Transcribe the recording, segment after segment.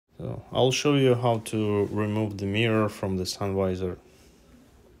So I'll show you how to remove the mirror from the sun visor.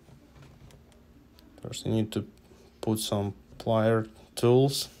 First you need to put some plier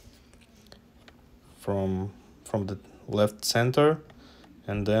tools from the left center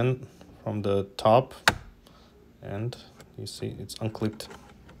and then from the top, and you see it's unclipped.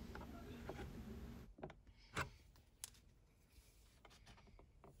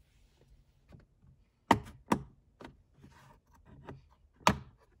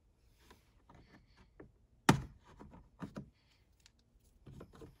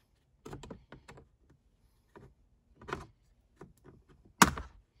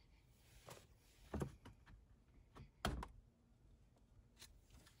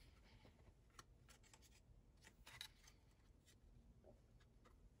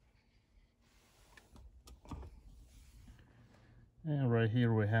 And right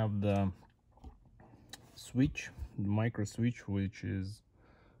here we have the switch, the micro switch, which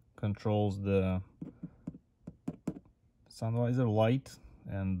controls the sun visor light.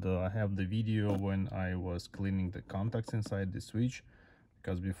 And I have the video when I was cleaning the contacts inside the switch,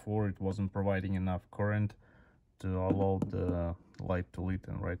 because before it wasn't providing enough current to allow the light to lit.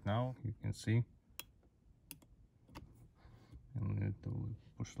 And right now you can see, and need to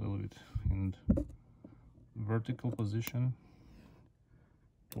push a little bit in vertical position.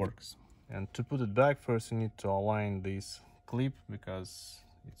 Works. And to put it back, first you need to align this clip, because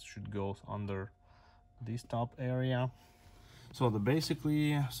it should go under this top area. So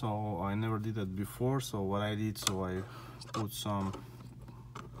so I never did that before. So what I did, so I put some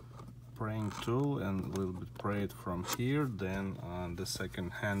praying tool and a little bit prayed from here, then on the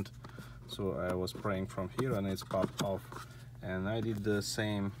second hand, so I was praying from here and it's popped off. And I did the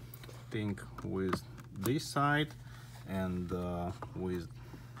same thing with this side and with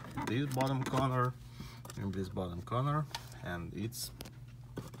this bottom corner and this bottom corner, and it's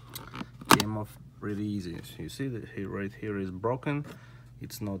came off pretty easy. So you see that right here is broken,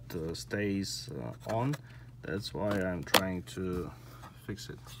 it's not stays on. That's why I'm trying to fix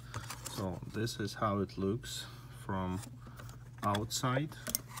it. So this is how it looks from outside,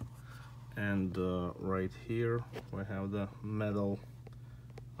 and right here we have the metal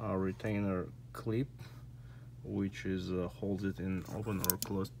retainer clip, which holds it in open or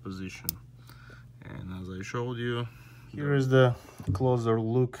closed position. And as I showed you, here is the closer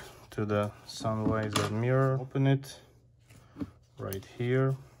look to the sun visor mirror. Open it right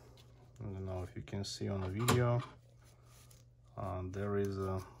here. I don't know if you can see on the video. There is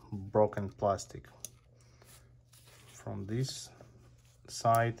a broken plastic from this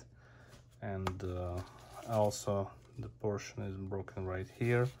side, and also the portion is broken right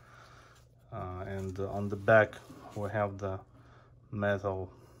here. And on the back we have the metal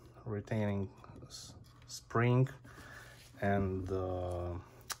retaining spring, and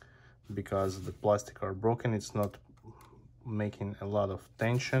because the plastic are broken, it's not making a lot of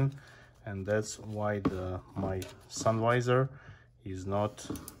tension, and that's why my sun visor is not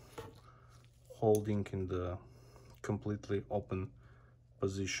holding in the completely open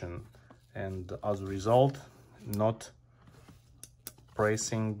position, and as a result not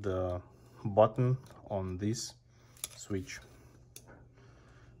pressing the button on this switch.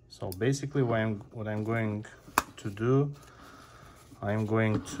 So basically what I'm going to do, I'm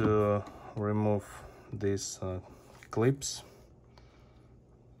going to remove these clips.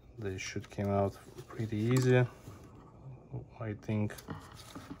 They should come out pretty easy, I think,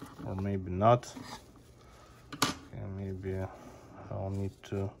 or maybe not. And maybe I'll need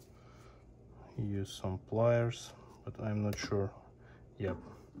to use some pliers, but I'm not sure. Yep.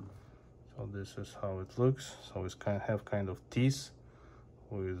 So this is how it looks. So it's kind of teeth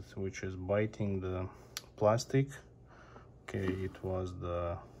which is biting the plastic. Okay, it was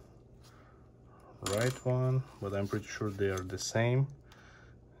the right one, but I'm pretty sure they are the same.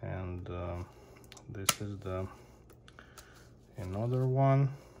 And this is another one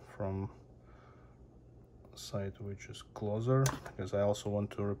from side which is closer, because I also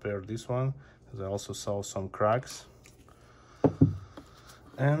want to repair this one, because I also saw some cracks.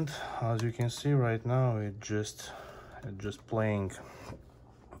 And as you can see right now, it's just playing.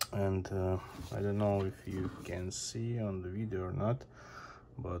 And I don't know if you can see on the video or not,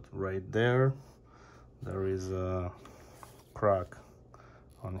 but right there is a crack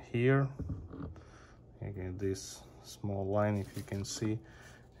on here. Again, this small line, if you can see,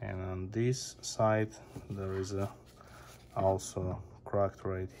 and on this side there is also cracked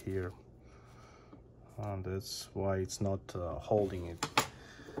right here, and that's why it's not holding it.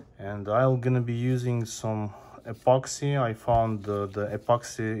 And I'm gonna be using some epoxy. I found the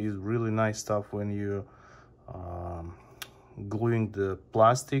epoxy is really nice stuff when you gluing the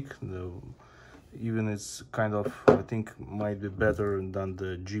plastic. Even it's kind of, I think, might be better than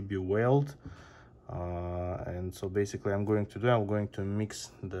the GB weld. And so basically I'm going to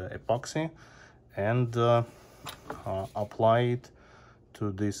mix the epoxy and apply it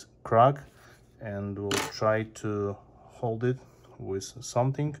to this crack, and we'll try to hold it with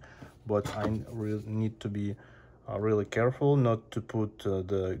something, but I really need to be really careful not to put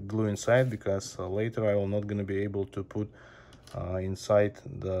the glue inside, because later I will not going to be able to put inside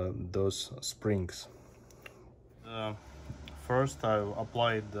those springs. First I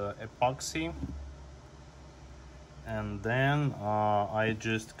applied the epoxy, and then I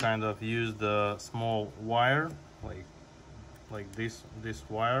just kind of used the small wire, like this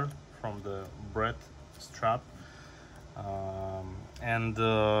wire from the bread strap, and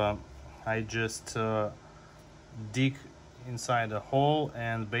I just dig inside the hole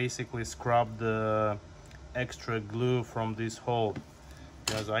and basically scrub the extra glue from this hole,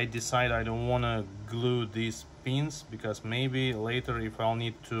 because I decide I don't want to glue these pins, because maybe later if I'll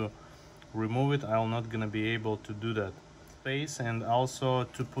need to remove it, I'm not gonna be able to do that space. And also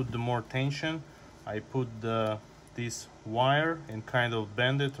to put the more tension, I put this wire and kind of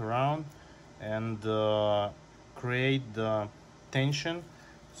bend it around and create the tension.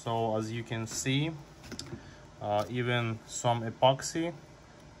 So as you can see, even some epoxy,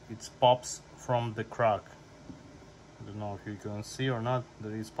 it pops from the crack. I don't know if you can see or not,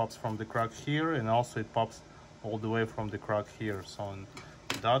 there is pops from the crack here, and also it pops all the way from the crack here. So in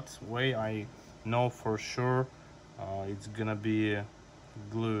that way I know for sure it's gonna be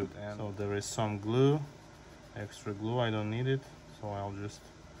glued. And so there is some glue, extra glue, I don't need it, so I'll just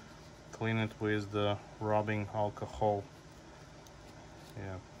clean it with the rubbing alcohol.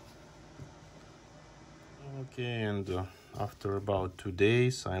 Yeah. Okay, and after about 2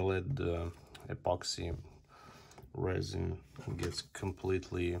 days I let the epoxy resin gets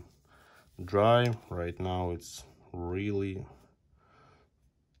completely dry. Right now it's really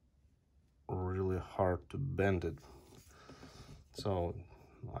hard to bend it, so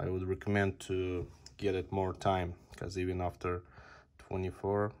I would recommend to get it more time, because even after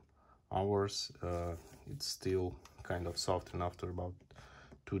 24 hours it's still kind of soft, and after about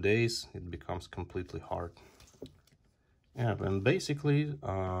 2 days it becomes completely hard. Yeah, and basically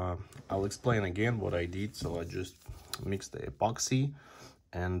I'll explain again what I did. So I just mixed the epoxy,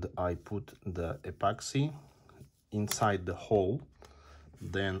 and I put the epoxy inside the hole.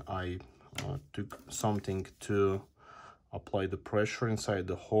 Then I took something to apply the pressure inside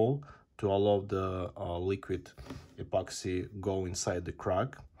the hole to allow the liquid epoxy go inside the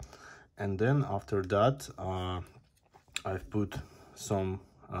crack. And then after that I've put some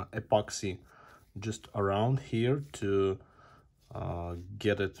epoxy just around here to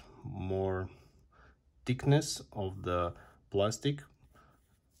get it more thickness of the plastic.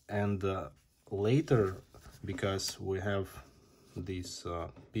 And later, because we have these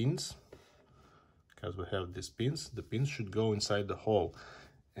pins, the pins should go inside the hole,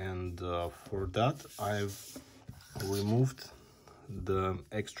 and for that I've removed the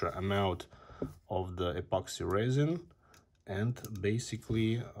extra amount of the epoxy resin and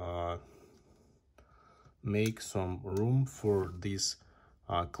basically make some room for this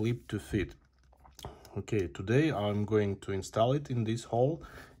clip to fit. Okay, today I'm going to install it in this hole,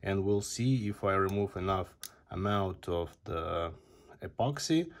 and we'll see if I remove enough amount of the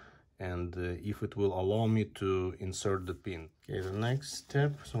epoxy and if it will allow me to insert the pin. Okay, the next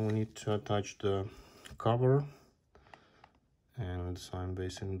step, so we need to attach the cover, and so I'm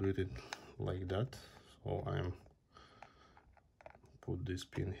basically doing it like that. So I'm put this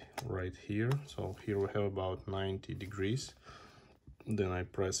pin right here. So here we have about 90 degrees. Then I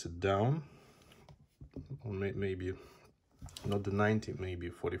press it down, or maybe not the 90, maybe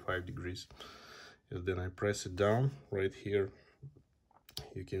 45 degrees. And then I press it down right here.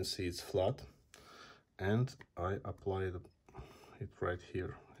 You can see it's flat, and I apply it right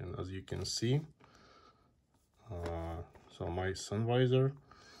here. And as you can see, so my sun visor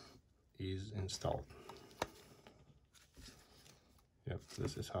is installed. Yep,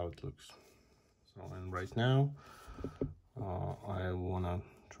 this is how it looks. So, and right now I wanna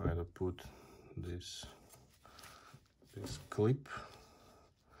try to put this clip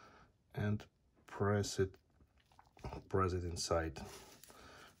and press it inside.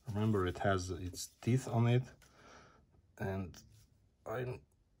 Remember, it has its teeth on it, and I'm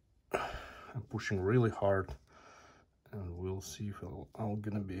pushing really hard, and we'll see if I'm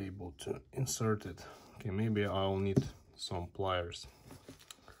gonna be able to insert it. Okay, maybe I'll need some pliers.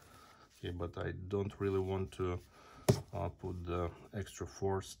 Okay, but I don't really want to put the extra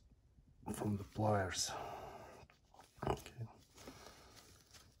force from the pliers. Okay.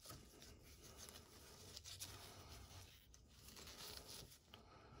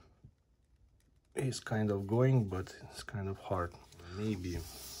 is kind of going, but it's kind of hard. Maybe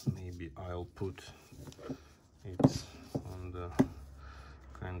I'll put it on the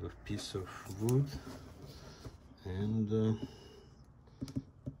kind of piece of wood and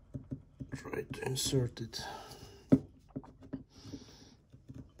try to insert it.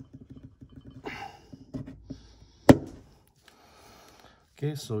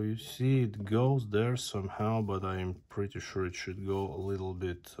 Okay, so you see it goes there somehow, but I'm pretty sure it should go a little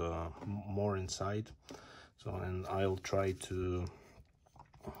bit more inside. So, and I'll try to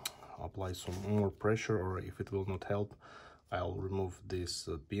apply some more pressure, or if it will not help, I'll remove this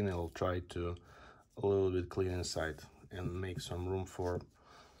pin. I'll try to a little bit clean inside and make some room for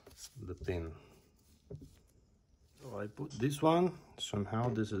the pin. So I put this one somehow.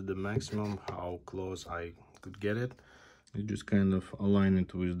 This is the maximum how close I could get it. You just kind of align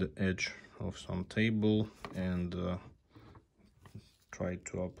it with the edge of some table and try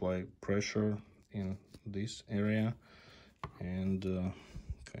to apply pressure in this area and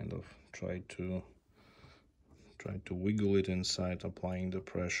kind of try to wiggle it inside, applying the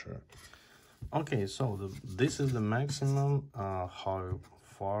pressure. Okay, so this is the maximum how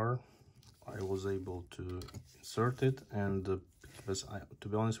far I was able to insert it, and because to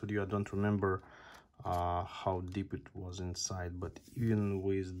be honest with you, I don't remember how deep it was inside, but even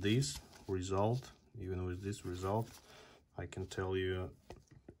with this result, I can tell you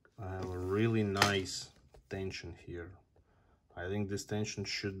I have a really nice tension here. I think this tension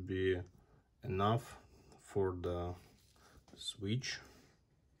should be enough for the switch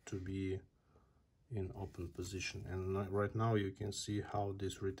to be in open position, and right now you can see how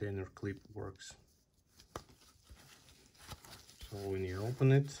this retainer clip works. So when you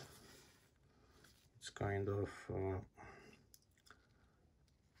open it, it's kind of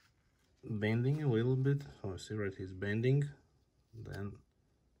bending a little bit. So see, right, it's bending, then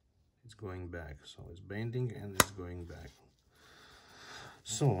it's going back. So it's bending and it's going back.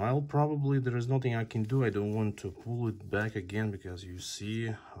 So I'll probably, there is nothing I can do. I don't want to pull it back again, because you see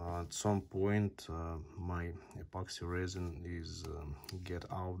at some point my epoxy resin is get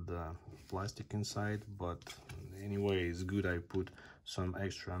out the plastic inside. But anyway, it's good I put some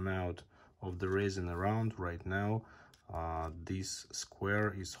extra amount of the resin around. Right now this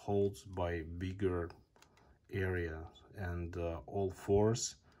square is holds by bigger area, and all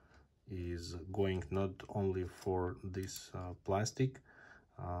force is going not only for this plastic,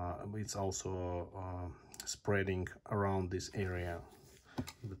 it's also spreading around this area,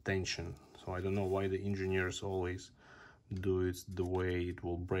 the tension. So I don't know why the engineers always do it the way it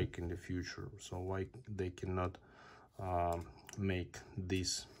will break in the future. So why they cannot make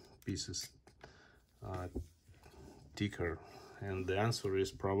these pieces thicker? And the answer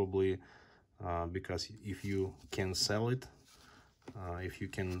is probably because if you can sell it, if you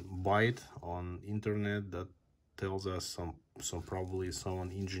can buy it on internet, that tells us some probably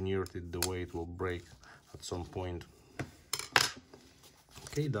someone engineered it the way it will break at some point.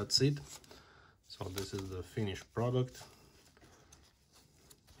 Okay, that's it. So this is the finished product,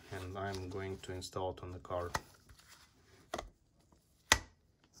 and I'm going to install it on the car.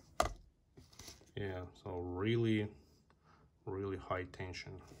 Yeah, so really high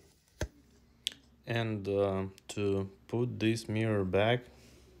tension. And to put this mirror back,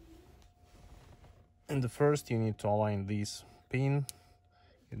 and first you need to align this pin.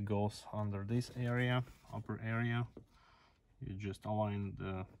 It goes under this area, upper area. You just align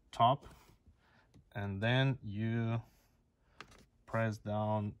the top, and then you press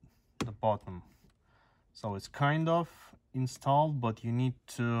down the bottom. So it's kind of installed, but you need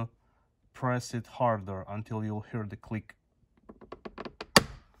to press it harder until you'll hear the click.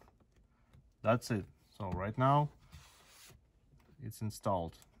 That's it. So right now it's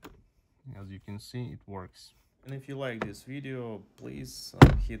installed. As you can see, it works. And if you like this video, please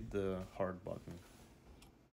hit the heart button.